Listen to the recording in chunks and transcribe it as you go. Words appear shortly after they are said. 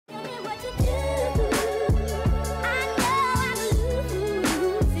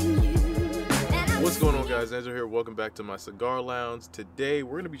guys, Angelo here. Welcome back to my cigar lounge. Today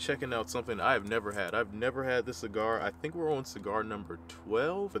we're going to be checking out something I have never had. I've never had this cigar. I think we're on cigar number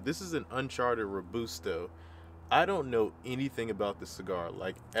 12, but this is an Uncharted Robusto. I don't know anything about this cigar,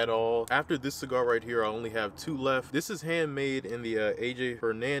 like at all. After this cigar right here, I only have two left. This is handmade in the AJ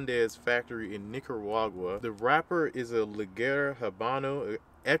Hernandez factory in Nicaragua. The wrapper is a Liguera Habano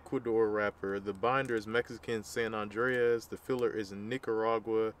Ecuador wrapper. The binder is Mexican San Andreas. The filler is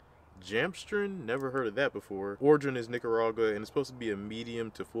Nicaragua Jamstrin, never heard of that before. Origin is Nicaragua, and it's supposed to be a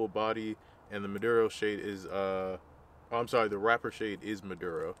medium to full body, and the Maduro shade is the wrapper shade is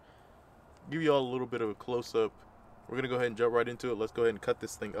Maduro. Give you all a little bit of a close-up. We're gonna go ahead and jump right into it. Let's go ahead and cut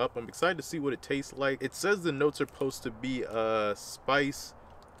this thing up. I'm excited to see what it tastes like. It says the notes are supposed to be spice,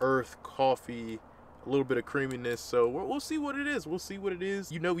 earth, coffee, a little bit of creaminess, so we'll see what it is. We'll see what it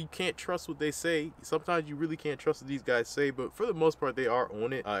is. You know, you can't trust what they say. Sometimes you really can't trust what these guys say, but for the most part they are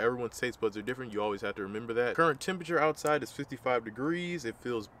on it. Everyone's taste buds are different. You always have to remember that. Current temperature outside is 55 degrees. It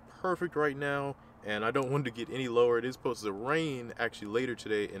feels perfect right now, and I don't want to get any lower. It is supposed to rain actually later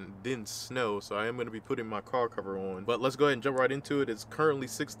today and then snow, so I am going to be putting my car cover on. But let's go ahead and jump right into it. It's currently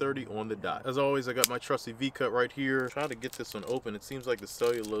 6:30 on the dot. As always, I got my trusty V-cut right here. Trying to get this one open. It seems like the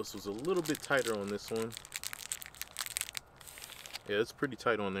cellulose was a little bit tighter on this one. Yeah, it's pretty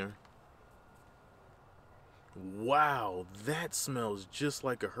tight on there. Wow, that smells just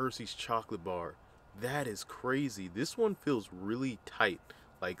like a Hershey's chocolate bar. That is crazy. This one feels really tight.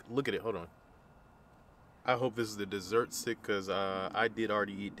 Like, look at it. Hold on. I hope this is the dessert stick, because I did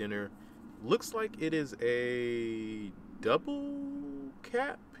already eat dinner. Looks like it is a double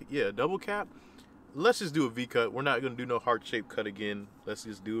cap. Yeah, double cap. Let's just do a V-cut. We're not going to do no heart-shaped cut again. Let's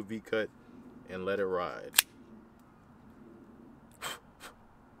just do a V-cut and let it ride.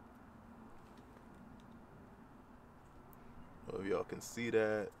 If y'all can see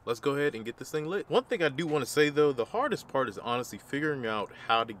that. Let's go ahead and get this thing lit. One thing I do want to say though, the hardest part is honestly figuring out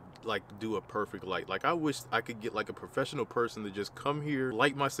how to like do a perfect light. Like, I wish I could get like a professional person to just come here,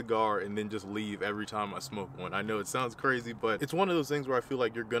 light my cigar, and then just leave every time I smoke one. I know it sounds crazy, but it's one of those things where I feel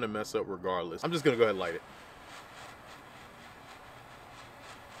like you're gonna mess up regardless. I'm just gonna go ahead and light it.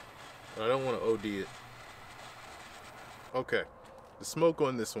 I don't want to OD it. Okay, the smoke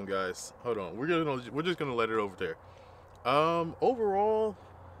on this one, guys. Hold on, we're just gonna let it over there. Overall,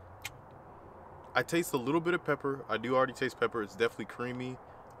 I taste a little bit of pepper. I do already taste pepper. It's definitely creamy.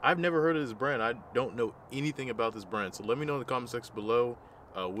 I've never heard of this brand. I don't know anything about this brand. So let me know in the comment section below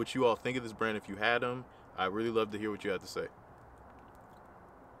what you all think of this brand if you had them. I really love to hear what you have to say.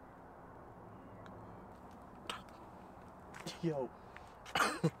 Yo,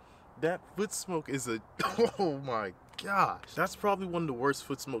 that foot smoke is a, oh my gosh, that's probably one of the worst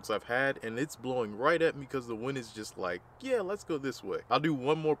foot smokes I've had, and it's blowing right at me because the wind is just like, yeah, let's go this way. I'll do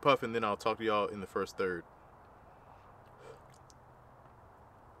one more puff and then I'll talk to y'all in the first third.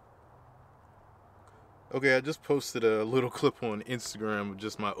 Okay, I just posted a little clip on Instagram with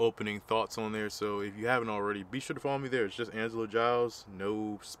just my opening thoughts on there, so if you haven't already, be sure to follow me there. It's just Angelo Giles,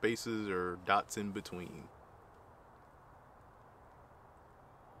 no spaces or dots in between.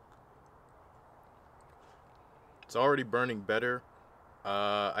 It's already burning better.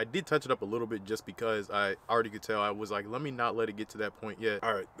 I did touch it up a little bit just because I already could tell. I was like, let me not let it get to that point yet.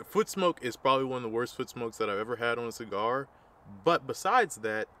 All right, the foot smoke is probably one of the worst foot smokes that I've ever had on a cigar. But besides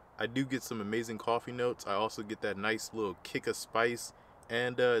that, I do get some amazing coffee notes. I also get that nice little kick of spice,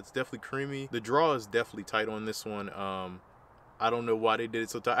 and it's definitely creamy. The draw is definitely tight on this one. I don't know why they did it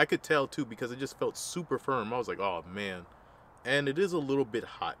so tight. I could tell too because it just felt super firm. I was like, oh man. And it is a little bit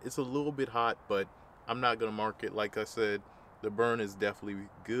hot. It's a little bit hot, but I'm not gonna mark it. Like I said, the burn is definitely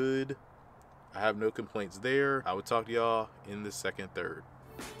good. I have no complaints there. I will talk to y'all in the second third.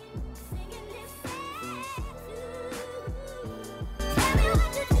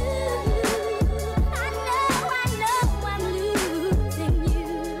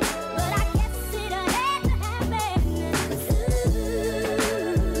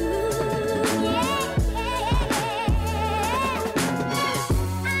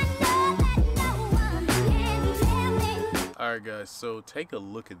 Alright guys, so take a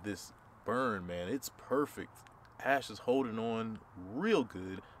look at this burn, man. It's perfect. Ash is holding on real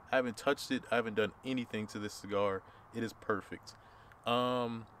good. I haven't touched it. I haven't done anything to this cigar. It is perfect.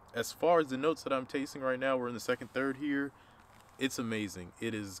 As far as the notes that I'm tasting right now, we're in the second third here. It's amazing.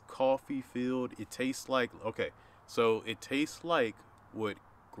 It is coffee filled. It tastes like, okay, so it tastes like what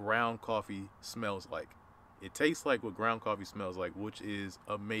ground coffee smells like. It tastes like what ground coffee smells like, which is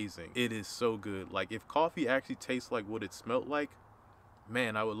amazing. It is so good. Like, if coffee actually tastes like what it smelled like,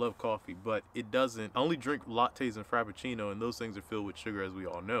 man, I would love coffee, but it doesn't. I only drink lattes and frappuccino, and those things are filled with sugar, as we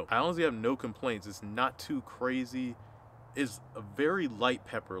all know. I honestly have no complaints. It's not too crazy. It's a very light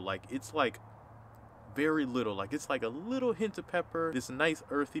pepper. Like, it's like very little. Like, it's like a little hint of pepper. This nice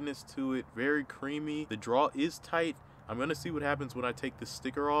earthiness to it. Very creamy. The draw is tight. I'm gonna see what happens when I take the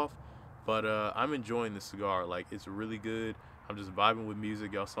sticker off, but I'm enjoying the cigar. Like, it's really good. I'm just vibing with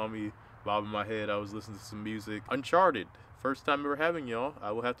music. Y'all saw me bobbing my head. I was listening to some music. Uncharted. First time ever having y'all.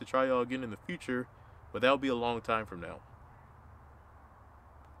 I will have to try y'all again in the future, but that'll be a long time from now.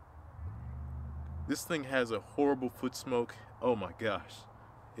 This thing has a horrible foot smoke. Oh my gosh.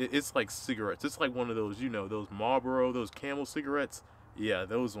 It's like cigarettes. It's like one of those, you know, those Marlboro, those Camel cigarettes. Yeah,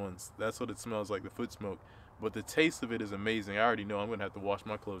 those ones. That's what it smells like, the foot smoke. But the taste of it is amazing. I already know I'm gonna have to wash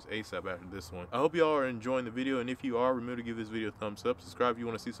my clothes ASAP after this one. I hope y'all are enjoying the video, and if you are, remember to give this video a thumbs up. Subscribe if you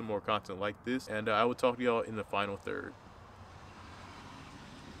want to see some more content like this, and I will talk to y'all in the final third.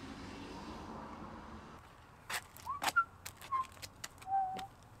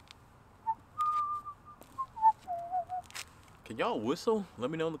 Can y'all whistle? Let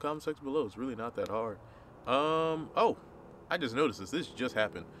me know in the comment section below. It's really not that hard. Oh, I just noticed this. This just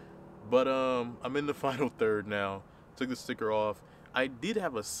happened. But I'm in the final third now. Took the sticker off. I did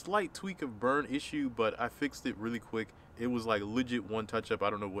have a slight tweak of burn issue, but I fixed it really quick. It was like legit one touch up. I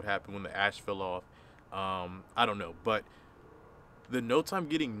don't know what happened when the ash fell off. I don't know. But the notes I'm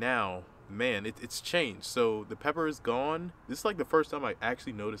getting now, man, it's changed. So the pepper is gone. This is like the first time I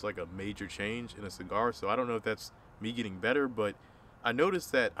actually noticed like a major change in a cigar. So I don't know if that's me getting better, but I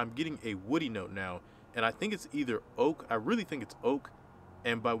noticed that I'm getting a woody note now, and I think it's either oak. I really think it's oak,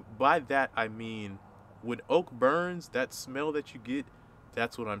 and by that I mean when oak burns, that smell that you get,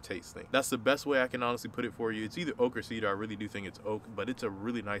 that's what I'm tasting. That's the best way I can honestly put it for you. It's either oak or cedar. I really do think it's oak, but it's a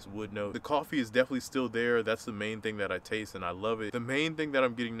really nice wood note. The coffee is definitely still there. That's the main thing that I taste, and I love it. The main thing that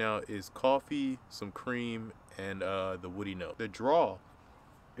I'm getting now is coffee, some cream, and the woody note. The draw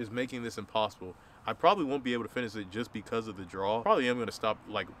is making this impossible. I probably won't be able to finish it just because of the draw. Probably am going to stop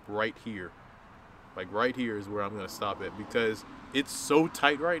like right here. Like right here is where I'm going to stop at, because it's so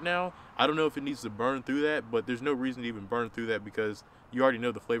tight right now. I don't know if it needs to burn through that, but there's no reason to even burn through that because you already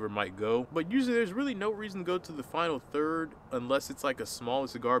know the flavor might go. But usually there's really no reason to go to the final third unless it's like a smaller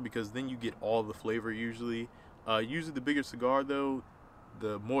cigar, because then you get all the flavor usually. Usually the bigger cigar though,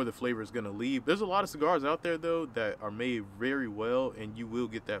 the more the flavor is going to leave. There's a lot of cigars out there though that are made very well, and you will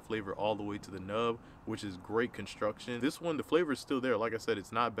get that flavor all the way to the nub, which is great construction. This one, the flavor is still there. Like I said,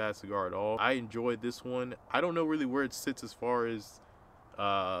 it's not a bad cigar at all. I enjoyed this one. I don't know really where it sits as far as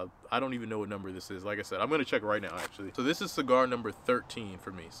I don't even know what number this is. Like I said, I'm gonna check right now actually. So this is cigar number 13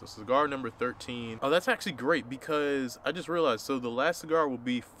 for me. So cigar number 13. Oh, that's actually great, because I just realized, so the last cigar will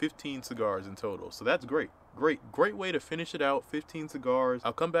be 15 cigars in total. So that's great. Great way to finish it out. 15 cigars.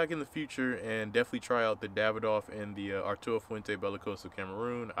 I'll come back in the future and definitely try out the Davidoff and the Arturo Fuente Bellicoso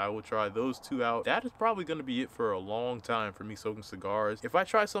Cameroon. I will try those two out. That is probably going to be it for a long time for me smoking cigars. If I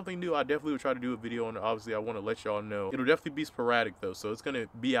try something new, I definitely will try to do a video on it. Obviously, I want to let y'all know. It'll definitely be sporadic though, so it's going to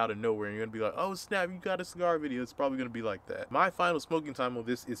be out of nowhere and you're going to be like, oh snap, you got a cigar video. It's probably going to be like that. My final smoking time on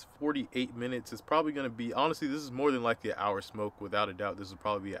this is 48 minutes. It's probably going to be, honestly, this is more than likely an hour smoke. Without a doubt, this will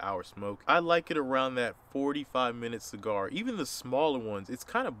probably be an hour smoke. I like it around that 45-minute cigar. Even the smaller ones, it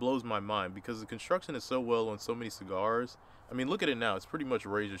kind of blows my mind because the construction is so well on so many cigars. I mean, look at it now, it's pretty much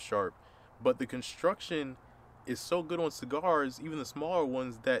razor sharp, but the construction is so good on cigars, even the smaller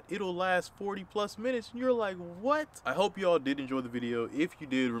ones, that it'll last 40+ minutes and you're like, what? I hope y'all did enjoy the video. If you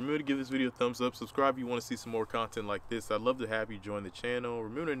did, remember to give this video a thumbs up. Subscribe if you want to see some more content like this. I'd love to have you join the channel.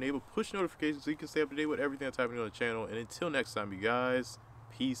 Remember to enable push notifications so you can stay up to date with everything that's happening on the channel. And until next time, you guys,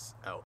 peace out.